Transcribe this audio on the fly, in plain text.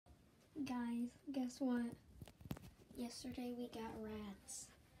Guys, guess what? Yesterday we got rats.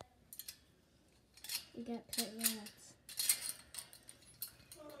 We got pet rats.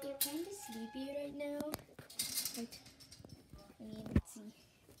 They're kind of sleepy right now. Like, let's see.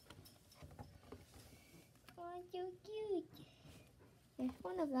 Oh, so cute. There's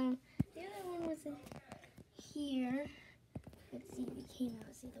one of them. The other one was in here. Let's see, we came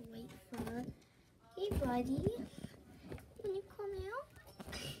out. See the white fur. Hey, buddy. Can you come out?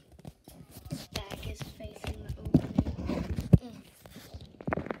 His back is facing the opening.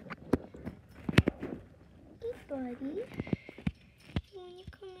 Hey, buddy. Can you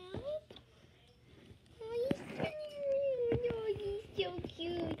come out? Oh, he's so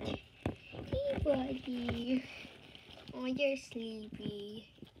cute. Hey, buddy. Oh, you're sleepy.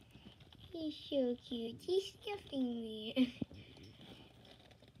 He's so cute. He's snuffing me.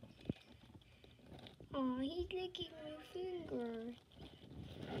 Oh, he's licking my finger.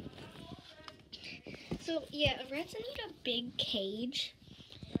 So, yeah, rats need a big cage.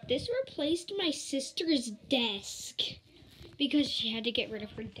 This replaced my sister's desk because she had to get rid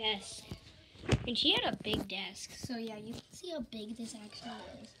of her desk. And she had a big desk. So, yeah, you can see how big this actually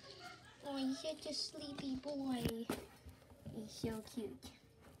is. Oh, he's such a sleepy boy. He's so cute.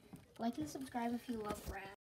 Like and subscribe if you love rats.